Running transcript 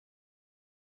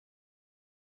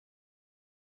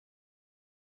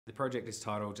The project is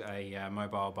titled a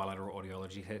Mobile Bilateral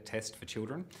Audiology Test for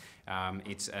Children.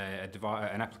 It's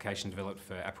an application developed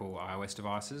for Apple iOS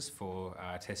devices for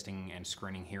testing and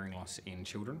screening hearing loss in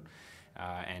children.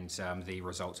 The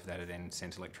results of that are then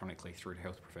sent electronically through to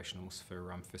health professionals for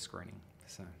screening.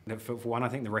 So, for one, I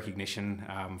think the recognition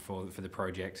for the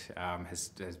project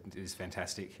is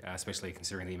fantastic, especially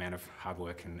considering the amount of hard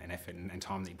work and effort and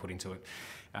time that you put into it.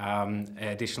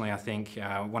 Additionally, I think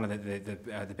one of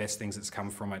the best things that's come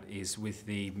from it is with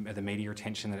the media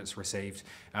attention that it's received.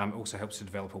 It also helps to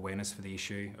develop awareness for the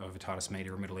issue of otitis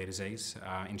media or middle ear disease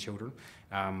in children,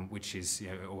 which is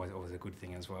always a good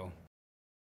thing as well.